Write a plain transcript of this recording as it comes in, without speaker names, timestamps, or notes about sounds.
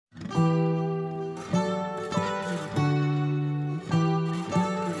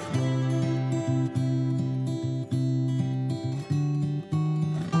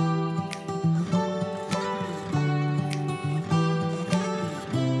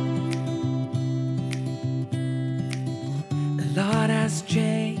has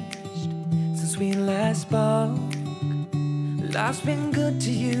changed since we last spoke. Life's been good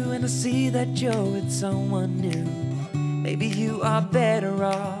to you, and I see that you're with someone new. Maybe you are better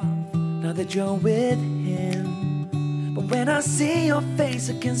off now that you're with him. But when I see your face,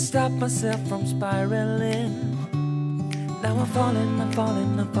 I can't stop myself from spiraling. Now I'm falling, I'm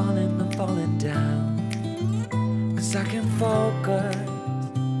falling, I'm falling, I'm falling down. 'Cause I can focus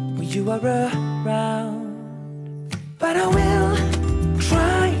when you are around. But I will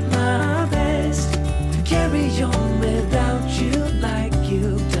try my best to carry on without you like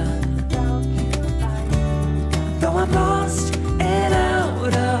you've done. Though I'm lost and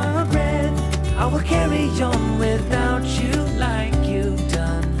out of breath, I will carry on without you like you've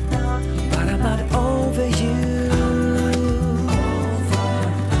done. But I'm not over you.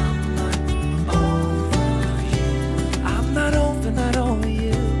 I'm not over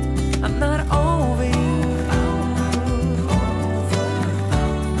you. I'm not over you.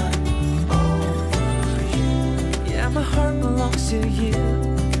 Yeah, my heart belongs to you.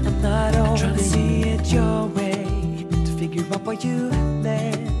 I'm not over you. I'm trying to see it your way, to figure out why you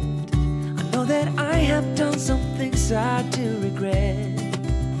left. I know that I have done some things I do regret,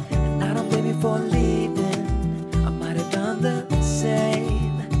 and I don't blame you for leaving. I might have done the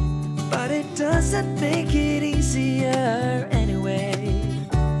same, but it doesn't make it easier anyway.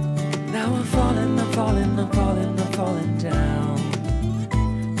 Now I'm falling, I'm falling, I'm falling, I'm falling down.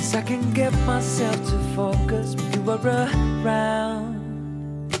 'Cause I can get myself to focus when you are around.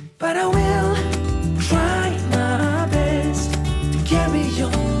 But I will try my best to carry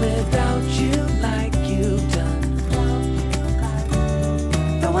on without you like you've done.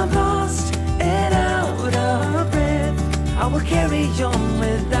 Though I'm lost and out of breath, I will carry on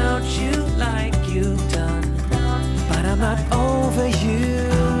without you like you've done. But I'm not over you.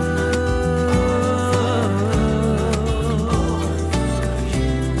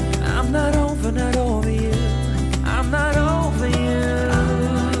 I'm not over you. I'm not over you.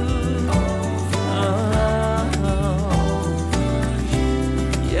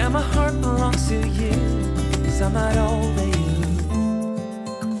 Yeah, my heart belongs to you, 'cause I'm not over you.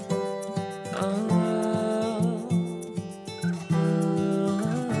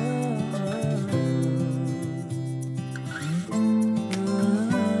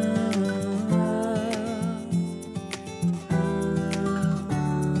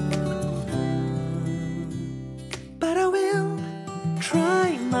 But I will try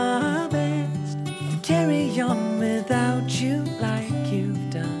my best to carry on without you like you've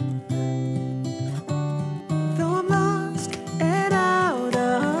done. Though I'm lost and out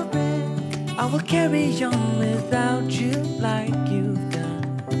of breath, I will carry on without you like you've done.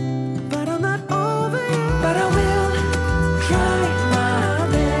 But I'm not over you. But I will try my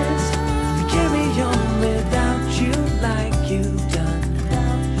best to carry on without you like you've done.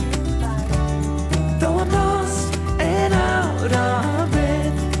 Though I'm lost and out of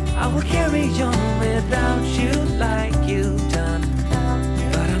breath, I will carry on without you like you've done.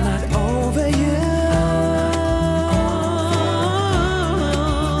 But I'm not over you.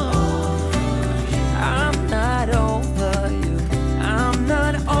 I'm not over you. I'm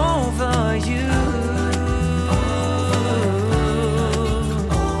not over you.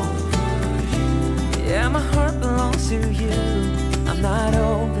 Yeah, my heart belongs to you. I'm not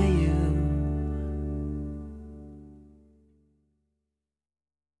over you.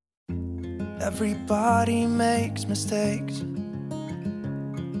 Everybody makes mistakes,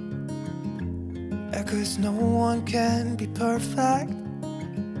 'cause no one can be perfect.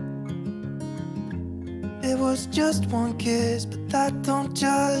 It was just one kiss, but that don't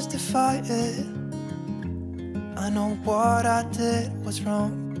justify it. I know what I did was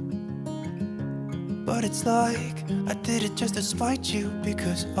wrong, but it's like I did it just to spite you,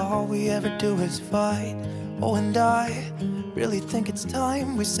 because all we ever do is fight. Oh, and I really think it's time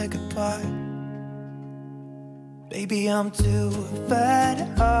we say goodbye. Baby, I'm too fed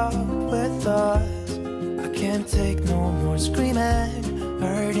up with us. I can't take no more screaming,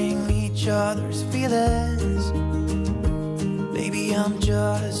 hurting each other's feelings. Baby, I'm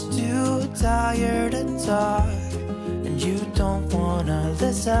just too tired to talk, and you don't wanna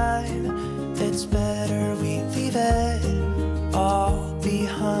listen. It's better we leave it all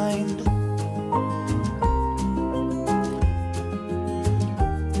behind.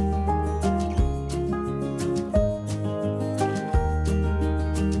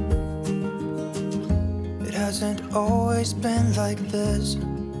 Hasn't always been like this.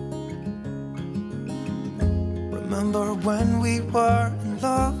 Remember when we were in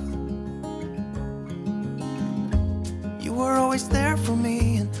love? You were always there for me,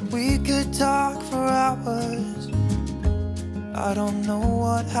 and we could talk for hours. I don't know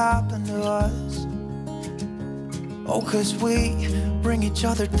what happened to us. Oh, 'cause we bring each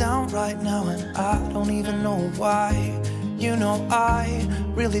other down right now, and I don't even know why. You know, I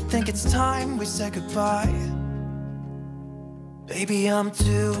really think it's time we say goodbye. Baby, I'm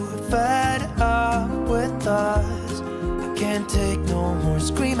too fed up with us. I can't take no more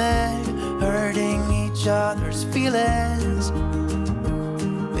screaming, hurting each other's feelings.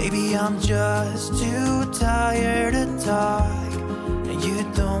 Baby, I'm just too tired to talk, and you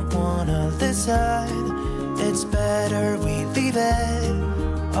don't wanna listen. It's better we leave it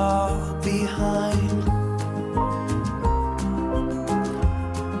all behind.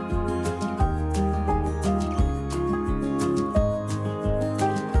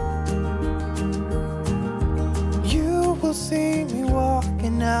 You will see me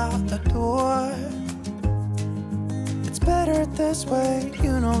walking out the door. It's better this way,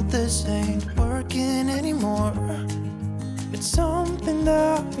 you know this ain't working anymore. It's something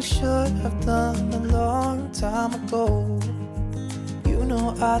that we should have done a long time ago. You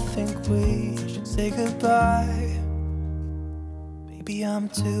know, I think we should say goodbye. Baby, I'm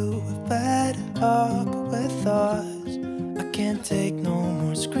too fed up with us. I can't take no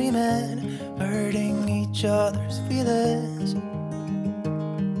more screaming, hurting each other's feelings.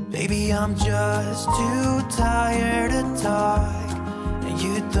 Baby, I'm just too tired to talk, and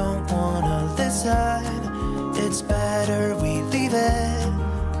you don't wanna listen. It's better we leave it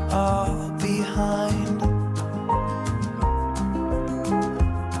all behind.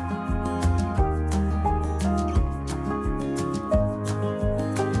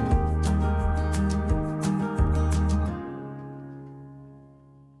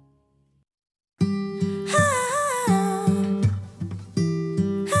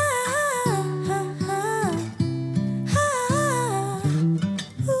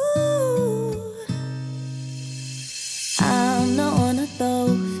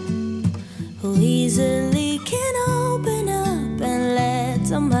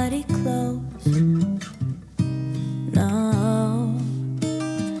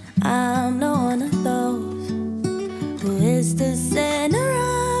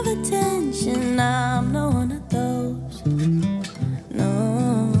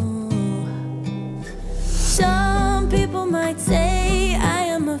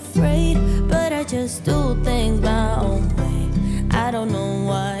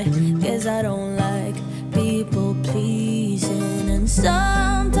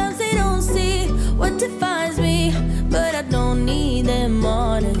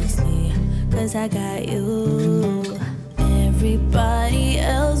 I got you. Everybody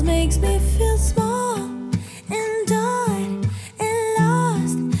else makes me feel small and dark and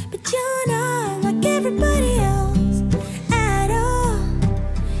lost, but you're not like everybody else at all.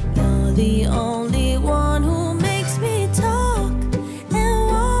 You're the only one who makes me talk and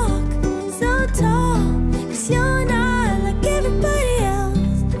walk so tall, 'cause you're not like everybody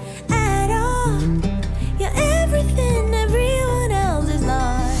else at all. You're everything everyone else is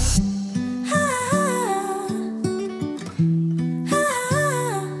not.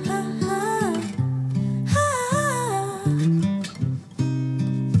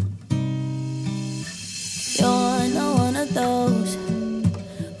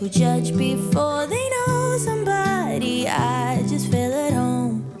 Judge before they know somebody. I just feel at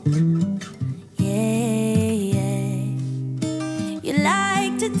home. Yeah, yeah. You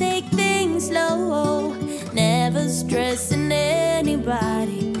like to take things slow, never stressing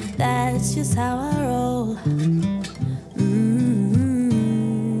anybody. That's just how I roll.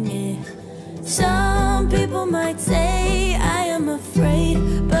 Yeah. Some people might say I am afraid,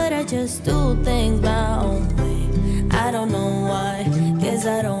 but I just do things my own way. I don't know why, 'cause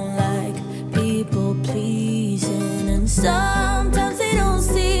I don't like people pleasing. And sometimes they don't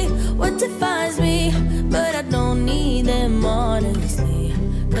see what defines me, but I don't need them honestly,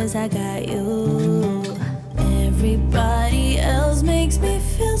 'cause I got you. Everybody else makes me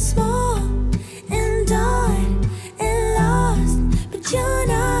feel small and dark and lost, but you're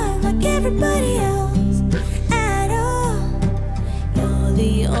not like everybody else at all. You're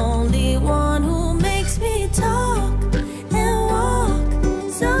the only one who makes me talk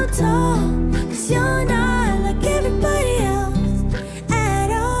so tall, 'cause you're not like everybody else at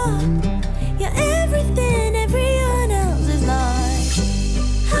all. You're everything everyone else is not.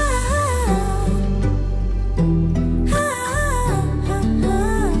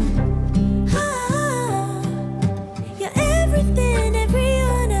 You're everything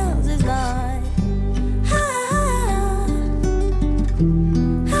everyone else is not.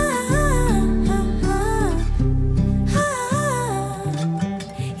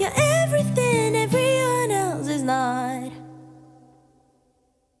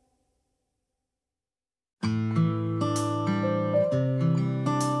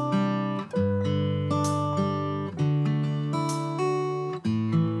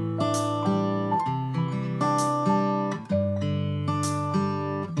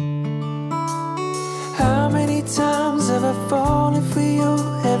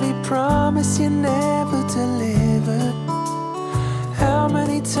 promise you never deliver. How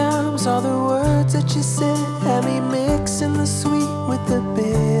many times all the words that you said had me mixing the sweet with the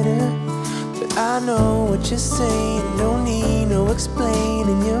bitter? But I know what you're saying, don't need no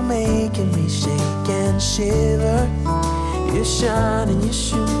explaining. You're making me shake and shiver. You shine in your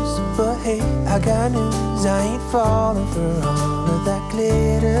shoes, but hey, I got news. I ain't falling for all of that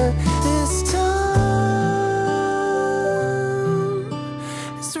glitter. This time,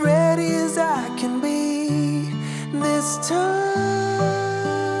 as ready as I can be. This time,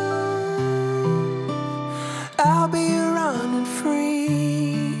 I'll be running free.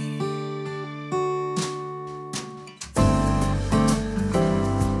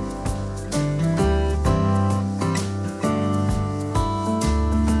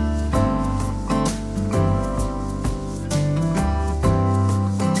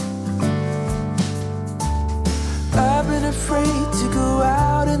 I've been afraid to go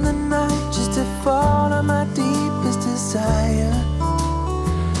out in the night just to fall on my deepest desire.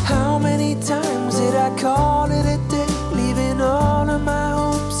 How many times did I call it a day, leaving all of my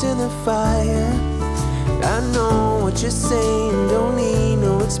hopes in the fire? I know what you're saying, don't need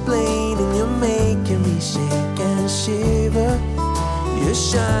no explaining. You're making me shake and shiver. You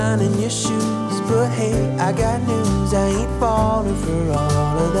shine in your shoes, but hey, I got news. I ain't falling for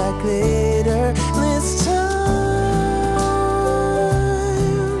all of that glitter. This time,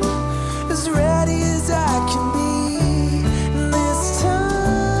 as ready as I can be. This time,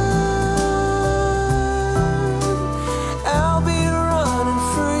 I'll be running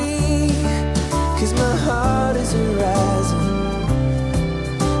free. 'Cause my heart is rising,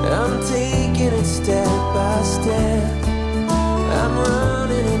 I'm taking it step by step. I'm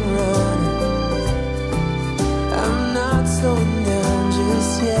running and running, I'm not slowing down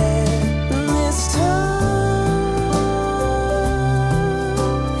just yet. This time,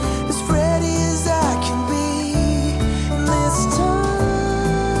 as ready as I can be. This time,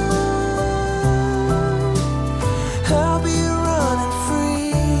 I'll be running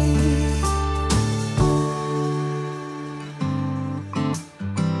free.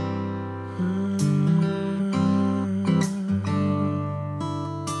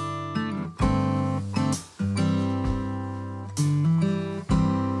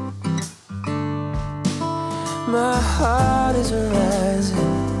 My heart is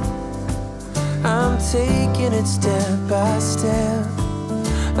rising, I'm taking it step by step.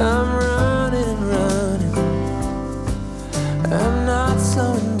 I'm running and running, I'm not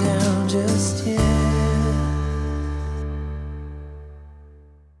slowing down just yet.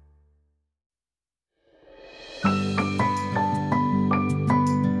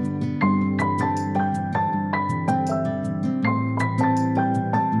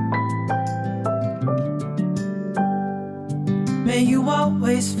 May you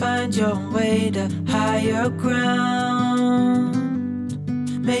always find your way to higher ground.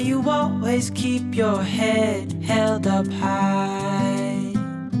 May you always keep your head held up high.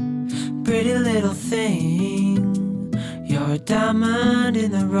 Pretty little thing, you're a diamond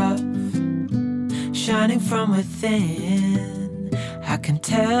in the rough, shining from within. I can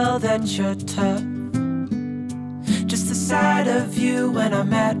tell that you're tough. Just the sight of you when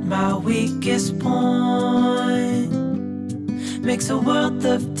I'm at my weakest point makes a world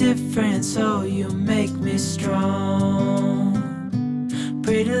of difference, oh you make me strong.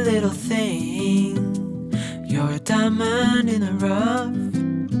 Pretty little thing, you're a diamond in the rough,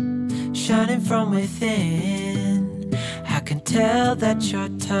 shining from within. I can tell that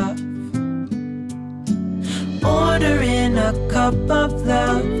you're tough. Ordering a cup of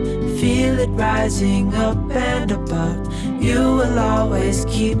love, feel it rising up and above. You will always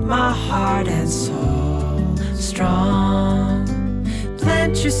keep my heart and soul strong.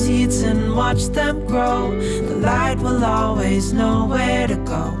 Plant your seeds and watch them grow. The light will always know where to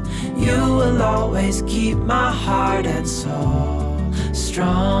go. You will always keep my heart and soul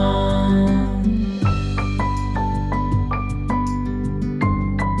strong.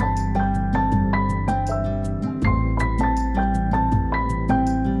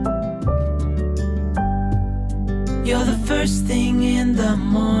 You're the first thing in the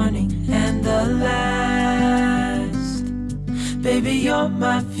morning and the last. Baby, you're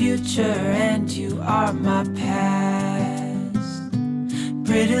my future and you are my past.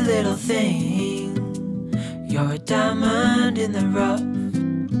 Pretty little thing, you're a diamond in the rough,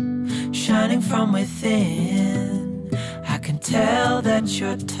 shining from within. I can tell that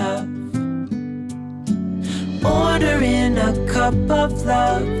you're tough. Ordering a cup of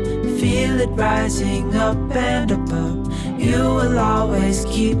love, feel it rising up and above. You will always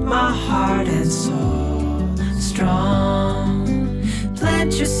keep my heart and soul strong. Play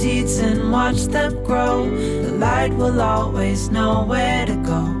plant your seeds and watch them grow. The light will always know where to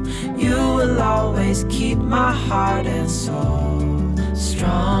go. You will always keep my heart and soul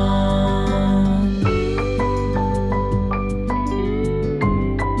strong.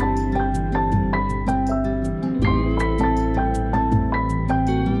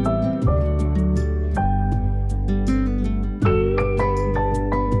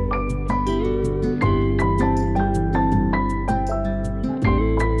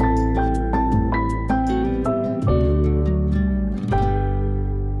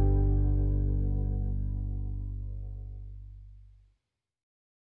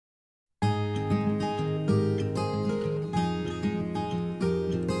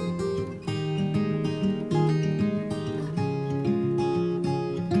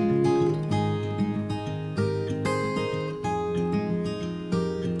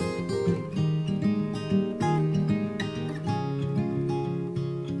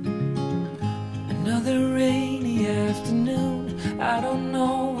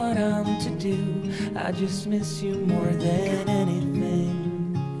 I just miss you more than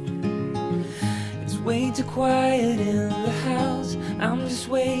anything. It's way too quiet in the house. I'm just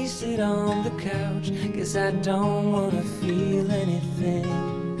wasted on the couch, 'cause I don't wanna feel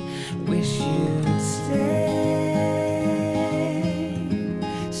anything. Wish you'd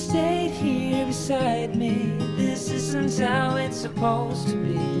stayed here beside me. This isn't how it's supposed to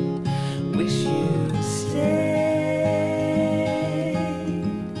be. Wish you'd stayed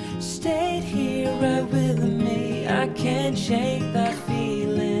here right with me. I can't shake that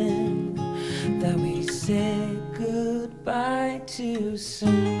feeling that we said goodbye too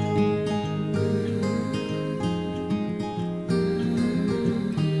soon.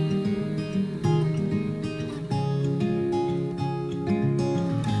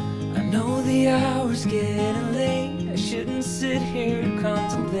 I know the hour's getting late. I shouldn't sit here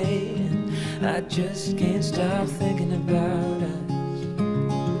contemplating. I just can't stop thinking about us.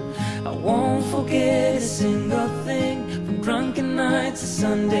 I won't forget a single thing, from drunken nights to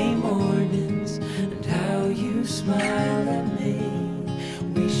Sunday mornings, and how you smile at me.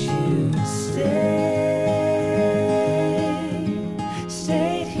 Wish you'd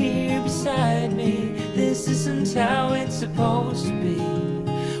stayed here beside me. This isn't how it's supposed to be.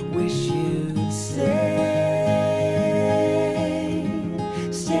 Wish you'd stayed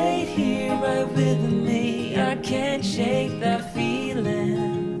here right with me. I can't shake that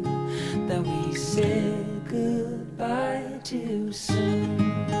feeling that we said goodbye too soon.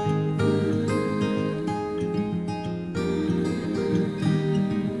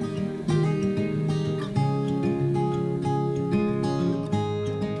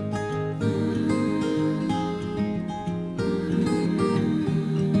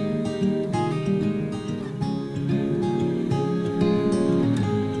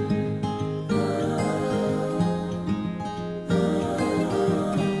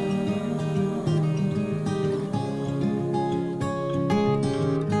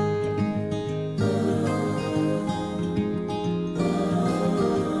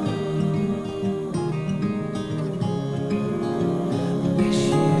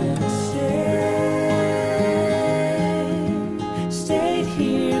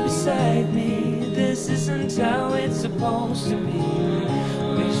 How it's supposed to be.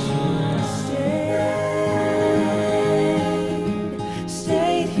 Wish you'd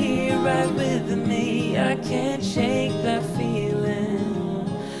stayed here right with me. I can't shake that feeling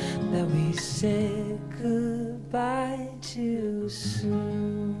that we said goodbye too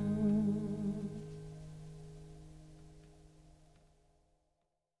soon.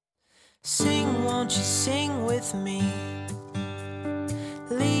 Sing, won't you sing with me?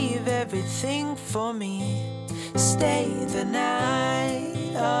 Leave everything for me. Stay the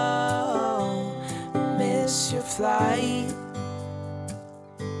night. Oh, miss your flight.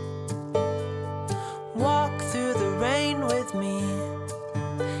 Walk through the rain with me.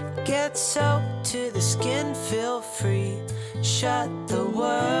 Get soaked to the skin, feel free. Shut the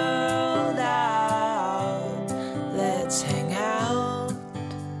world out. Let's hang out.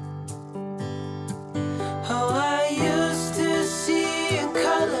 Oh, I used to see in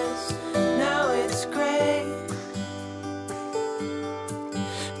colors, now it's gray.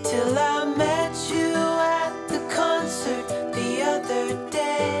 Till I met you at the concert the other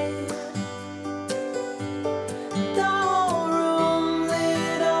day. The whole room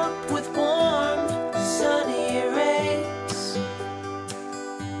lit up with warm, sunny rays.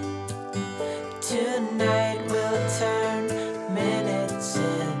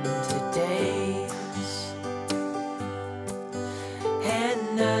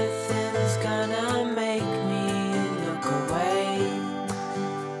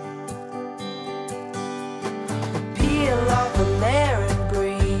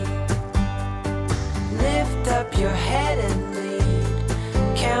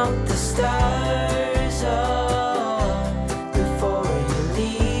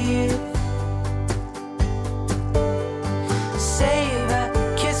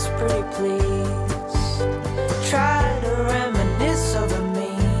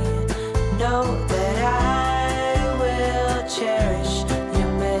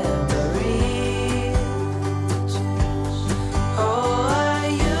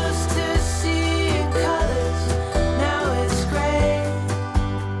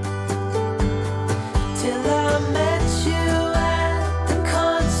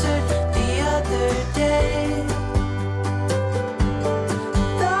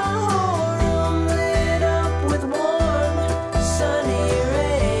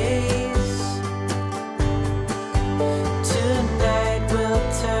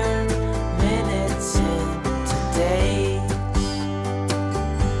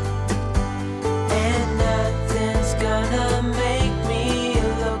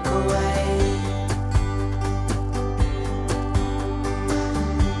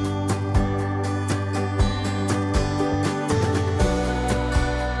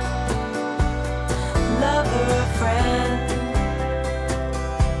 lover or friend.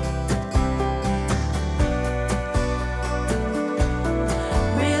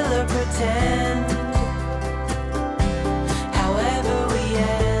 Real or pretend, however we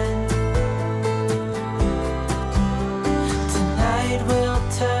end. Tonight we'll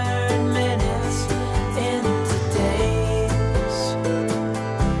turn minutes into days.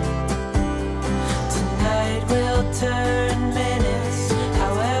 Tonight we'll turn minutes,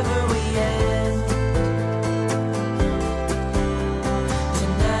 however we end.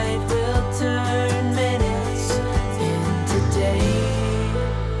 Tonight we'll turn minutes into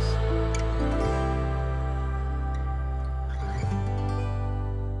days.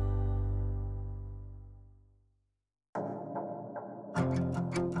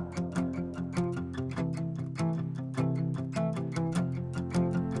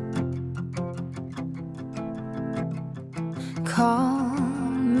 Call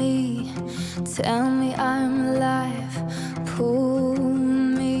me, tell me I'm alive. Pull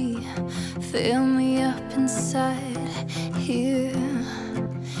me, fill me up inside. Here,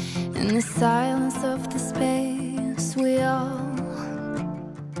 in the silence of the space, we all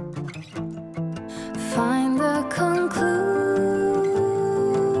find the conclusion.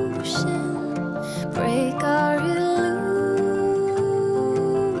 Break our illusions,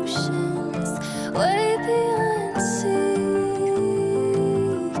 way beyond seeking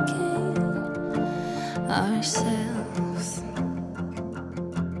ourselves.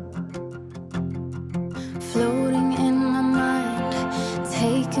 Floating in my mind,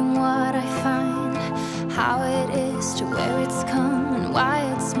 taking what I find, how it is to where it's come and why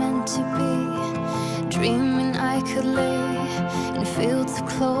it's meant to be. Dreaming I could lay in fields of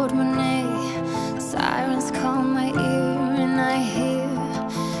Claude Monet. Sirens call my ear and I hear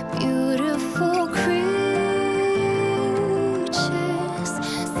beautiful creatures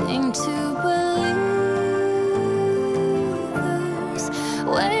sing to believers,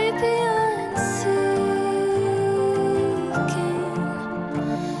 way beyond seeking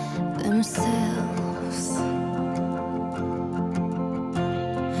themselves.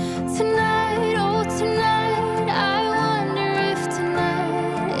 Tonight, oh tonight, I wonder if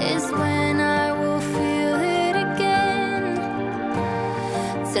tonight is when I will feel it again.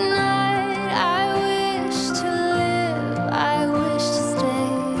 Tonight, I wish to live, I wish to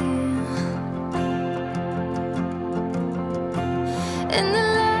stay. In the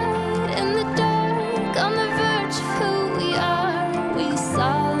light, in the dark, on the verge of who we are, we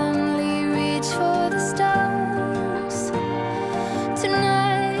solemnly reach for the stars.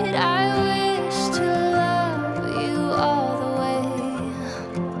 Tonight, I wish to love you all the way,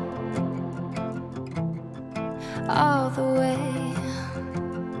 all the way.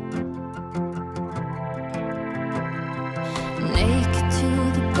 Naked to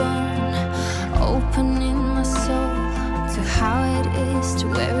the bone, opening my soul to how it is, to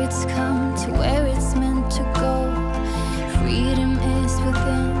where it's come, to where it's meant to go. Freedom is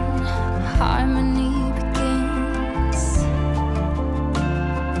within, harmony begins.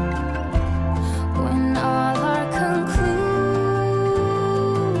 When all our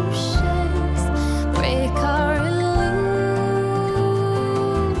conclusions break our illusions,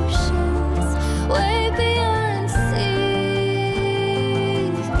 way beyond seeking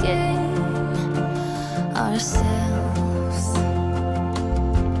ourselves.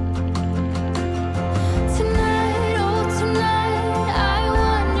 Tonight, oh tonight, I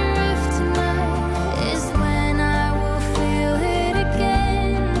wonder if tonight is when I will feel it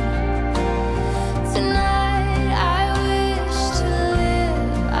again. Tonight, I wish to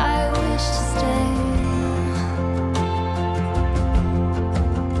live, I wish to stay.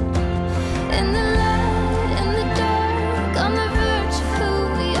 In the light, in the dark, on the verge of who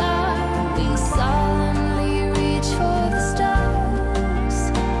we are, we solemnly reach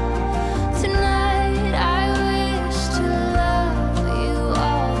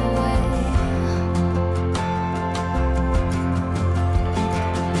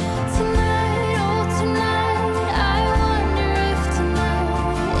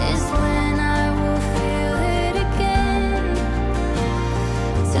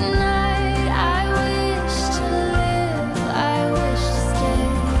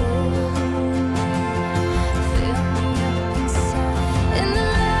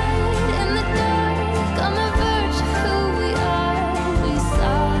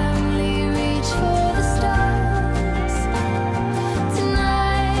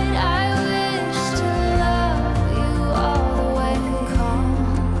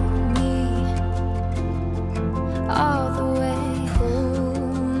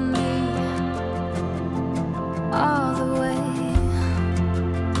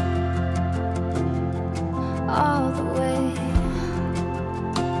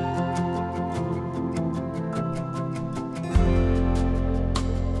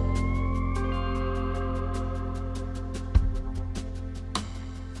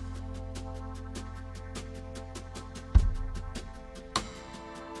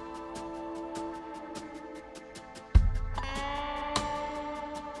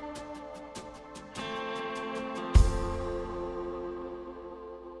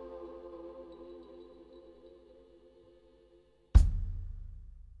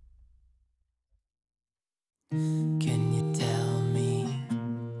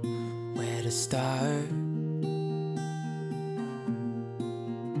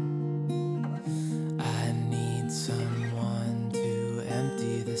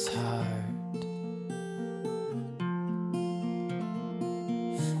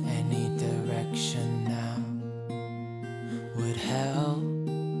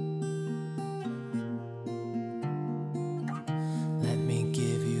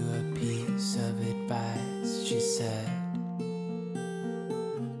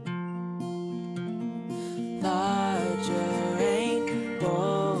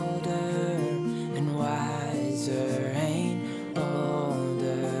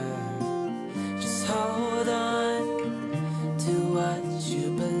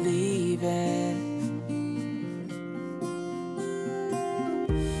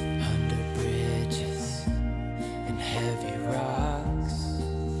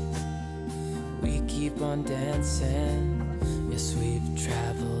on dancing. Yes, we've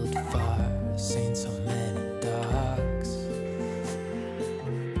traveled far, seen so many dogs.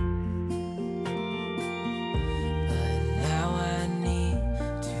 But now I need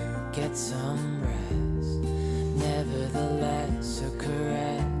to get some rest. Nevertheless, a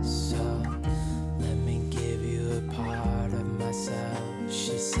caress. So let me give you a part of myself,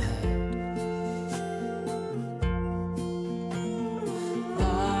 she said.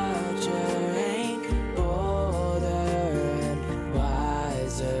 Larger ain't bolder, and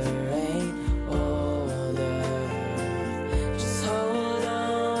wiser ain't older. Just hold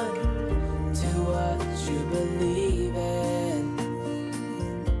on to what you believe in.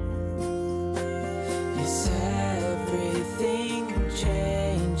 Yes, everything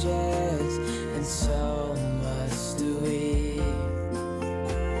changes, and so must we.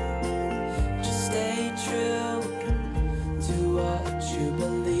 Just stay true to what you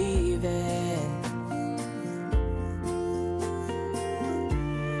believe in.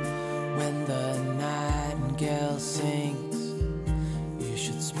 When the nightingale sings, you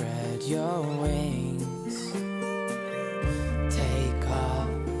should spread your wings. Take off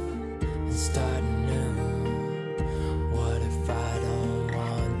and start anew. What if I don't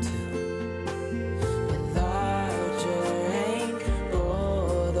want to? But larger ain't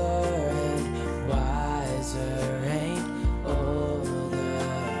bolder, and wiser ain't older.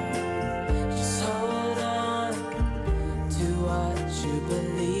 Just hold on to what you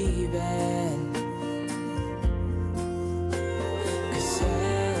believe in. 'Cause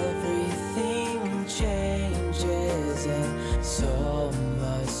everything changes, and so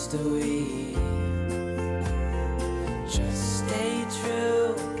must we. Just stay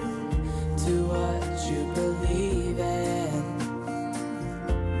true to what you believe in.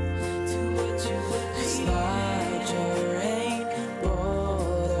 To what you believe. 'Cause larger ain't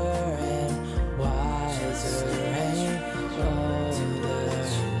bolder, and wiser ain't older.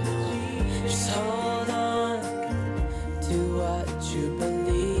 Just hold on to what you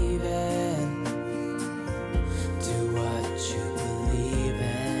believe in. To what you believe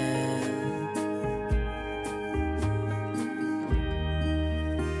in.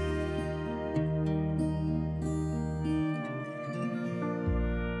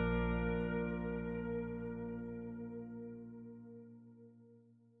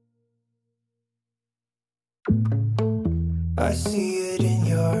 I see it in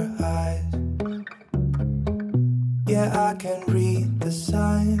your eyes. Yeah, I can read the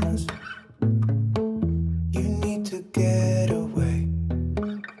signs. You need to get away.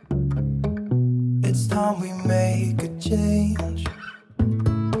 It's time we make a change.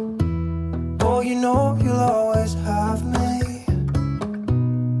 Oh, you know you'll always have me.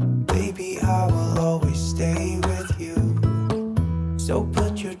 Baby, I will always stay with you. So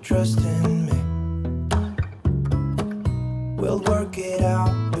put your trust in me. We'll work it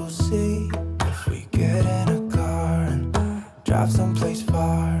out, you'll see. If we get in a car and drive someplace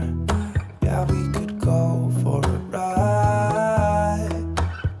far, yeah, we could go for a ride.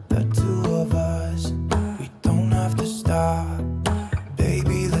 The two of us, we don't have to stop.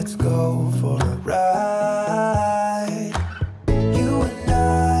 Baby, let's go for a ride. You and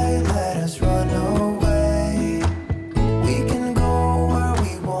I, let us run away. We can go where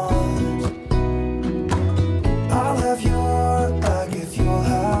we want. I'll have your back if you'll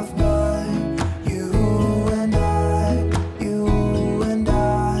have mine. You and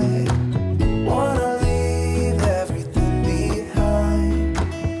I wanna leave everything behind.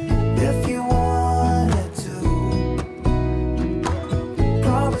 If you wanted to,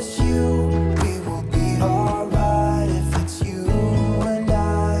 promise you we will be alright. If it's you and I,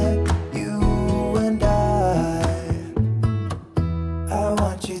 I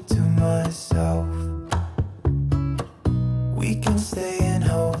want you to myself. We can stay in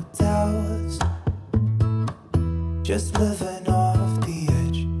hotels, just living off the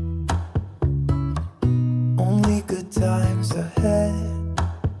edge. Only good times ahead.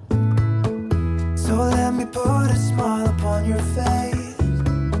 So let me put a smile upon your face.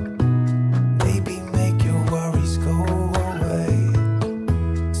 Maybe make your worries go away.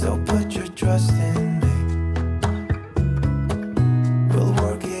 So put your trust in me. We'll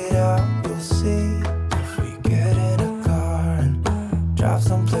work it out, you'll see. If we get in a car and drive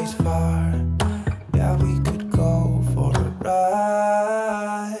someplace far, yeah, we could go for a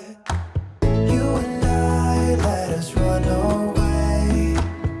ride. You and I, let us run away.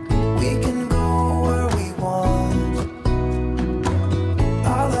 We can go where we want.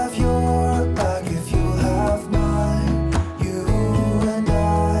 I'll have your back if you'll have mine. You and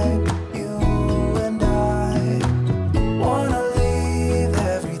I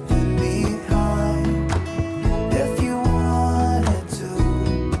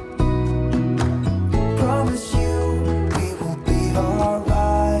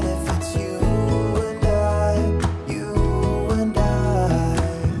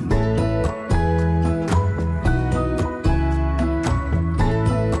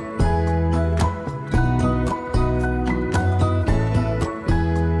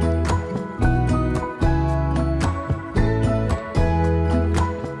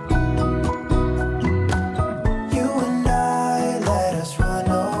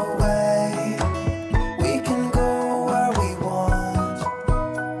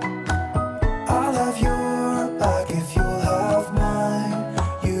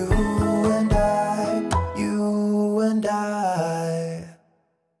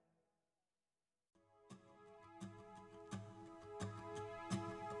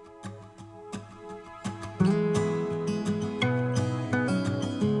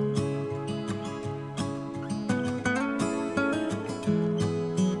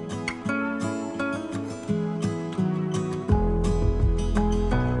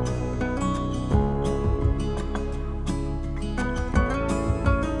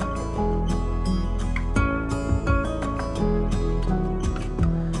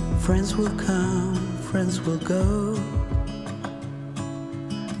years will go,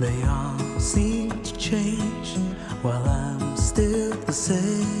 they all seem to change while I'm still the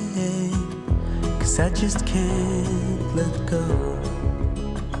same. 'Cause I just can't let go,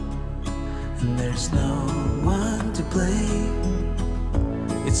 and there's no one to blame.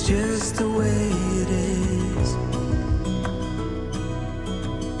 It's just the way it is.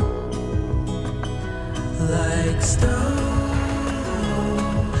 Like stone,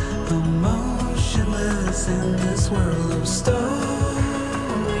 emotionless in this world of stories.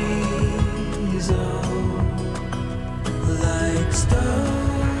 Oh, like stone,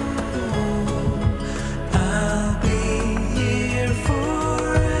 I'll be here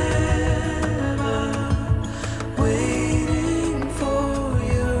forever, waiting for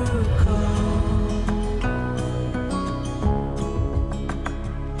your call.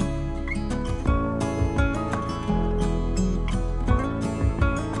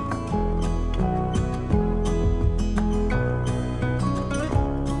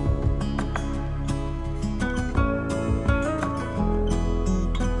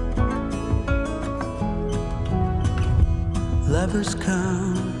 Lovers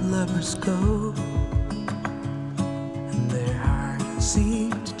come, lovers go, and their hearts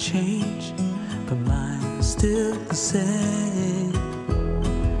seem to change, but mine's still the same.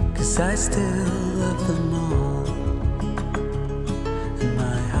 'Cause I still love them all, and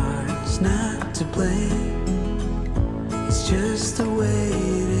my heart's not to blame. It's just the way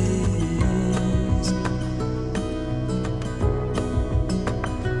it is.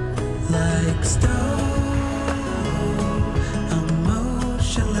 Like stone,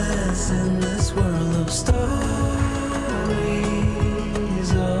 emotionless in this world of stories.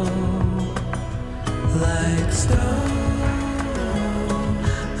 Oh, like stone,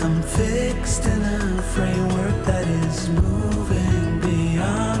 I'm fixed in a framework that is moving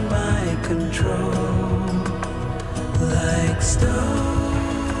beyond my control. Like stone,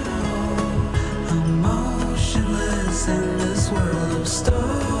 emotionless in this world of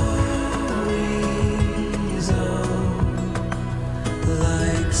stories. Oh,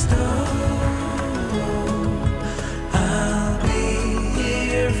 like stone, I'll be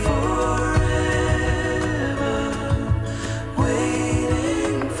here forever,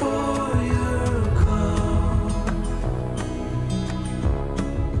 waiting for your call.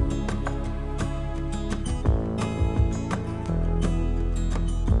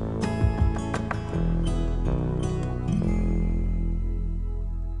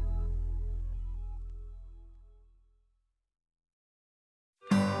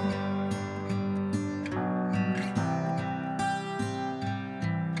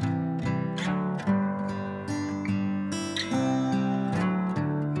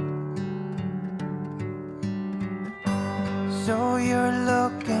 So you're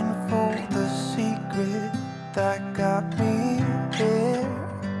looking for the secret that got me here.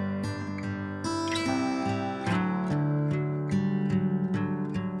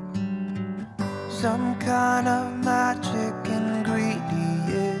 Some kind of magic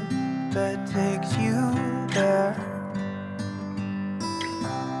ingredient that takes you there.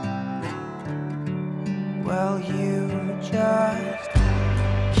 Well, you just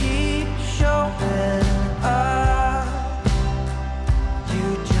keep showing up. You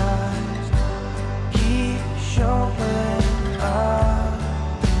just keep showing up.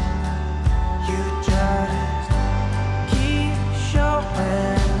 You just keep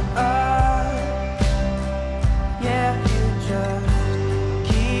showing up. Yeah, you just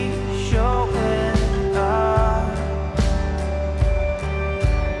keep showing up.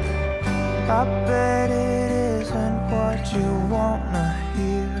 I bet it isn't what you wanna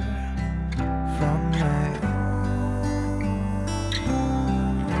hear from me.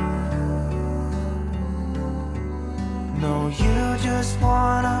 No, you just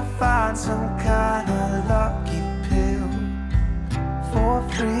wanna find some kind of lucky pill for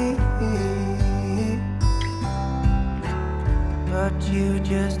free. But you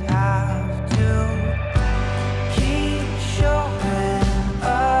just have to keep showing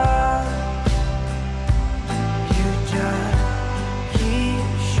up. You just keep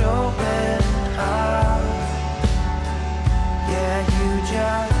showing up. Yeah, you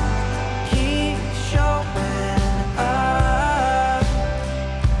just keep showing up.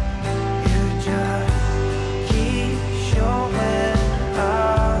 You just keep showing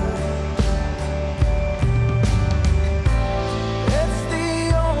up. It's the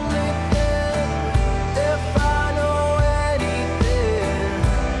only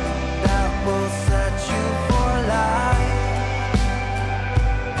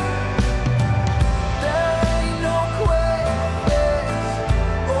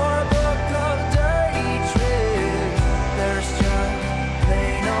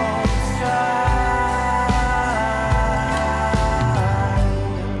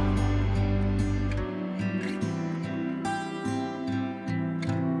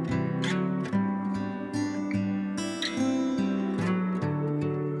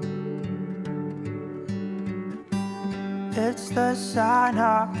It's the sign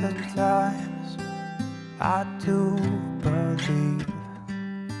of the times, I do believe.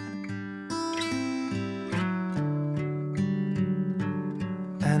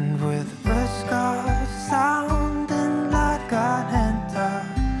 And with whiskers sounding like an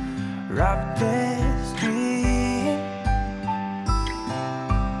interrupted stream,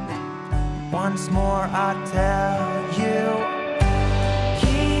 once more I tell you,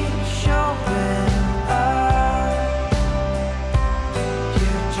 keep showing up.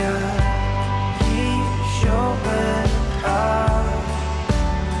 You just keep showing up.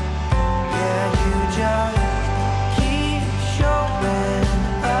 Yeah, you just keep showing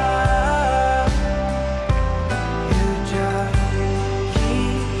up. You just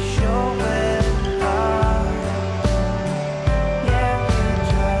keep showing up. Yeah, you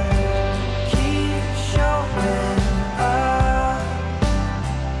just keep showing up.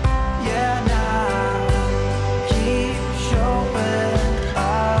 Yeah, now keep showing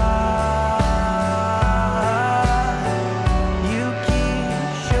up. You keep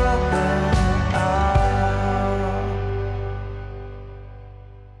showing up.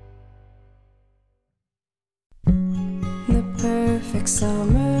 The perfect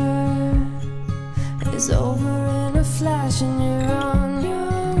summer is over in a flash and you're on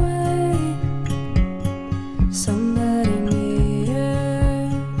your way. Somebody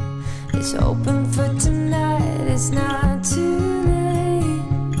near is open for tonight. It's not too late.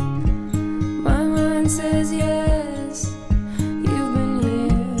 My mind says yes. You've been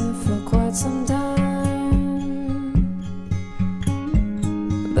here for quite some time,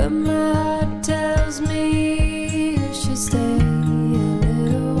 but my heart tells me you should stay a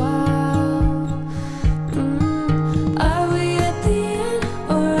little while. Are we at the end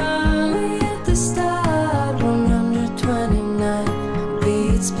or are we at the start? 129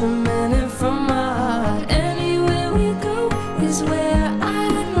 beats per minute from my heart. Anywhere we go is where I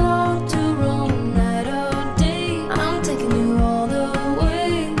long to roam. Night or day, I'm taking you all the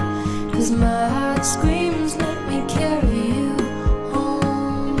way, 'cause my heart screams, let me carry you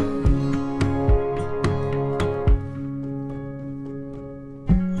home.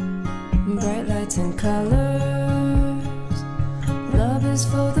 Bright lights and colors, love is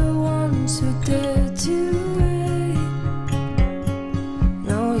for the ones who dare to wait.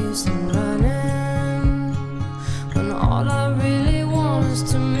 No use in running when all I really want is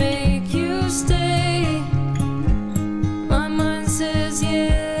to make you stay. My mind says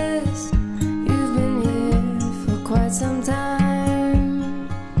yes, you've been here for quite some time,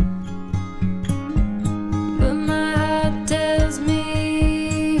 but my heart tells me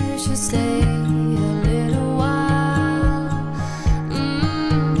you should stay a little while.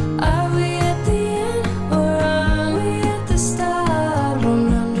 Are we at the end or are we at the start?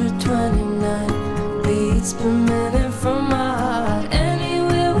 129 beats per minute from my heart.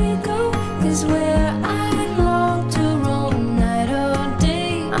 Anywhere we go is where I long to roam. Night or day,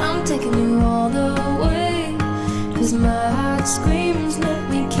 I'm taking you all the way, 'cause my heart screams, let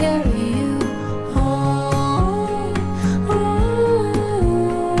me carry you home.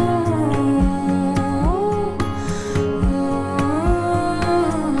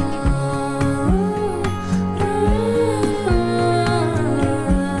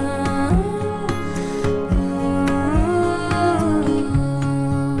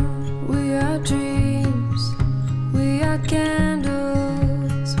 We are dreams, we are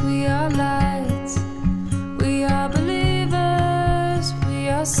candles, we are lights, we are believers, we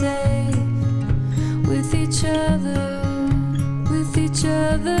are safe with each other, with each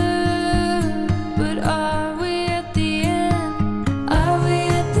other. But are we at the end? Are we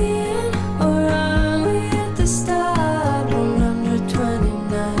at the end or are we at the start?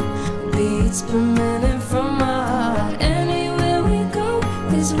 129 beats per minute from my heart. Anywhere we go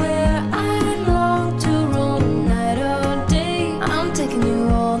is where I long to roam. Night or day, I'm taking you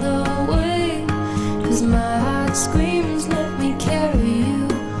all the way, 'cause my heart screams, let me carry you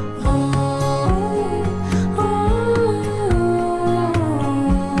home.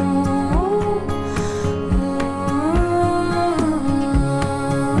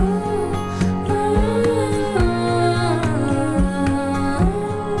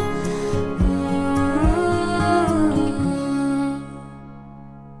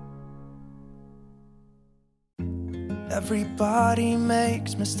 Everybody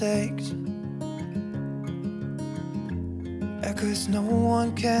makes mistakes, yeah, 'cause no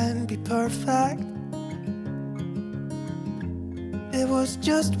one can be perfect. It was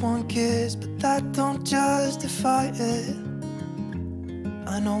just one kiss, but that don't justify it.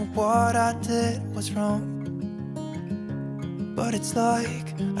 I know what I did was wrong, But it's like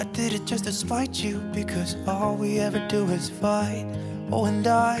I did it just to spite you, because all we ever do is fight. Oh, and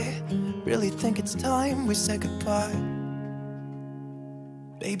I really think it's time we say goodbye.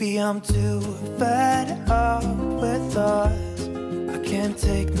 Baby, I'm too fed up with us. I can't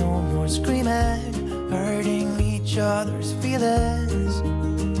take no more screaming, hurting each other's feelings.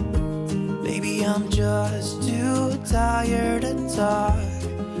 Baby, I'm just too tired to talk,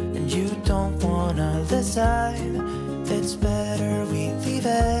 and you don't wanna listen. It's better we leave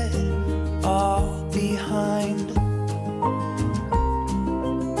it all behind.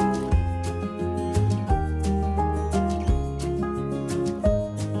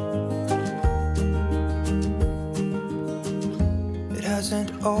 It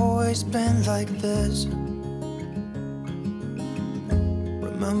hasn't always been like this.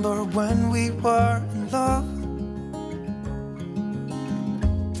 Remember when we were in love?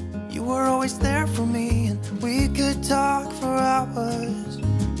 You were always there for me, and we could talk for hours.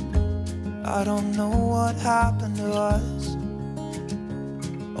 I don't know what happened to us.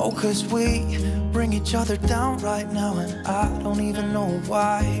 Oh, 'cause we bring each other down right now, and I don't even know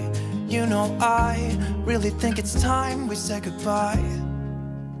why. You know, I really think it's time we say goodbye.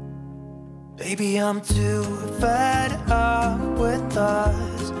 Baby, I'm too fed up with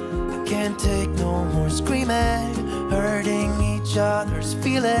us. I can't take no more screaming, hurting each other's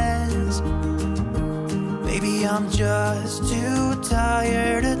feelings. Baby, I'm just too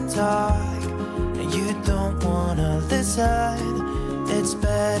tired to talk, and you don't wanna listen. It's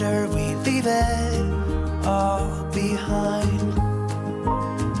better we leave it all behind.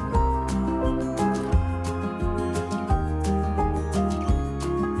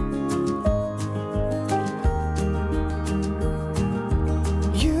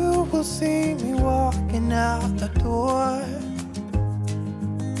 See me walking out the door.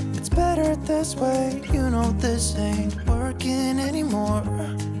 It's better this way, you know this ain't working anymore.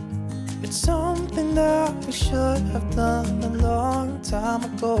 It's something that we should have done a long time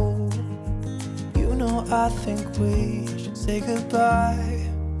ago. You know, I think we should say goodbye.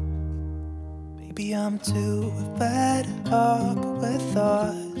 Baby, I'm too fed up with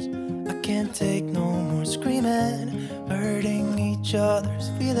us. I can't take no more screaming, hurting each other's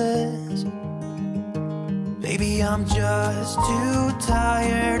feelings. Baby, I'm just too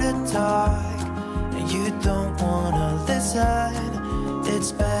tired to talk, and you don't wanna listen.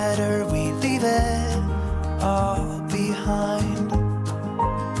 It's better we leave it all behind.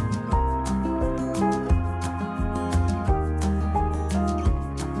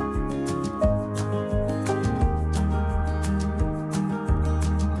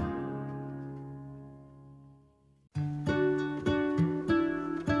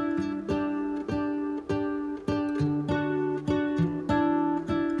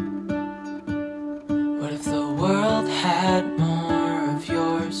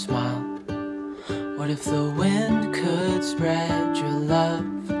 If the wind could spread your love,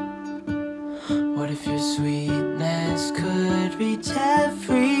 what if your sweetness could reach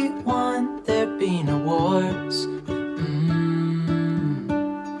everyone? There'd be no wars.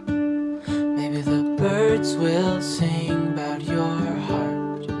 Maybe the birds will sing about your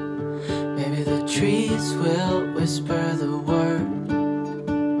heart. Maybe the trees will whisper the word.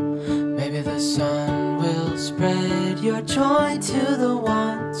 Maybe the sun will spread your joy to the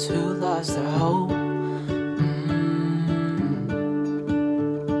ones who lost their hope.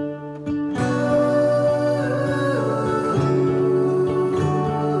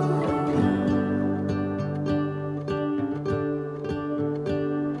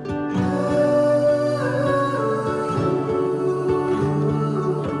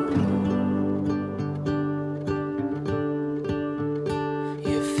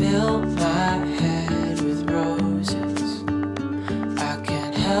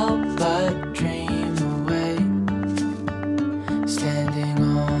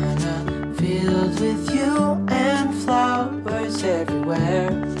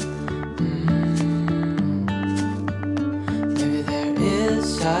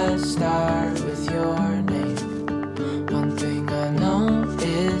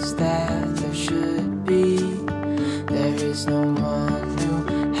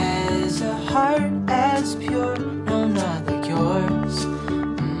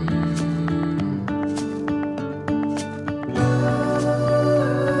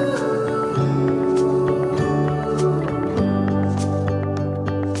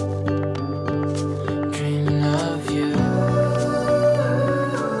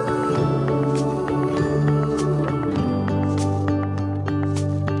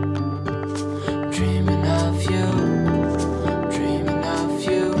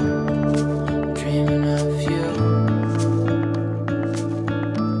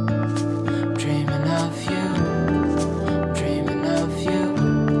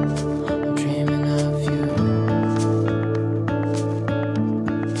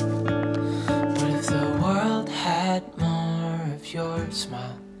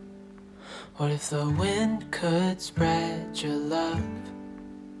 smile? What if the wind could spread your love?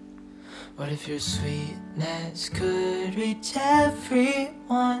 What if your sweetness could reach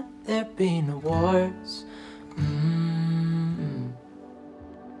everyone? There'd be no wars.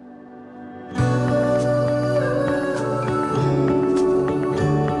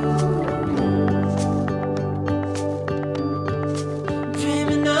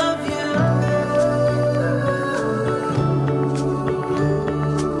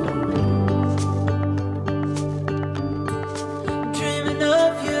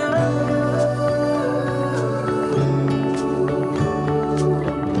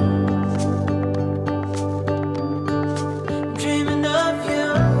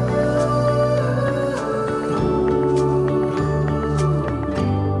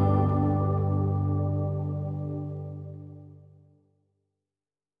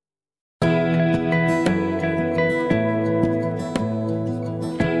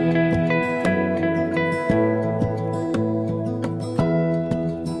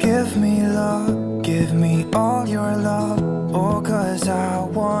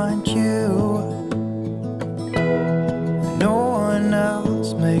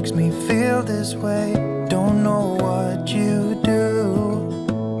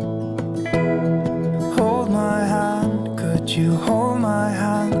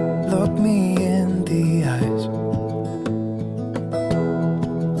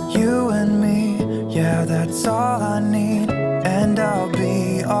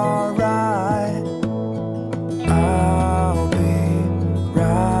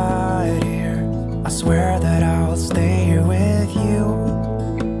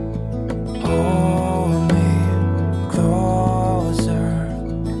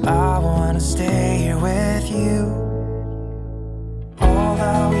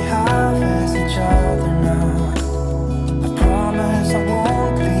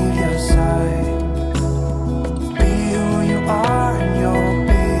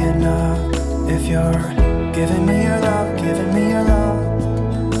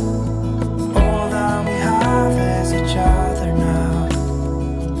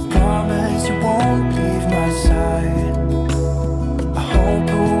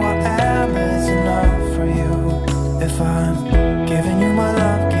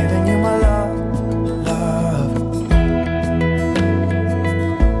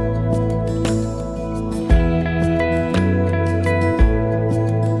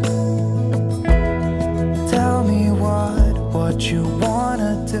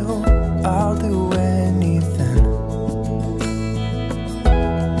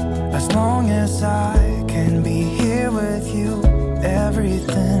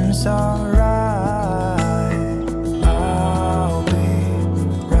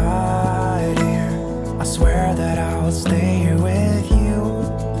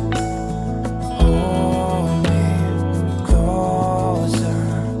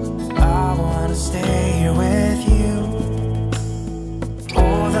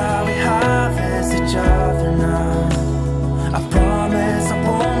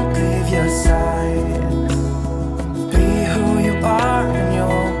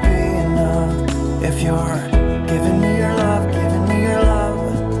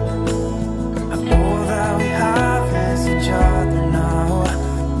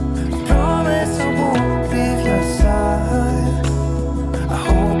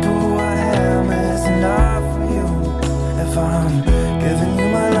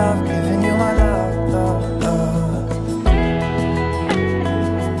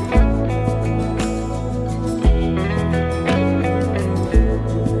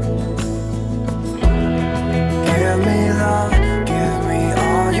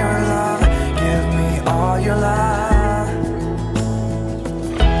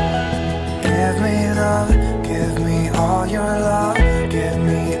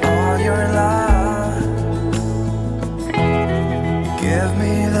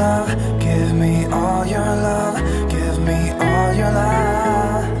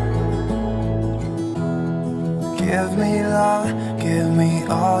 Give me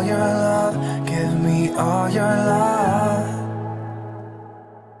all your love, give me all your love.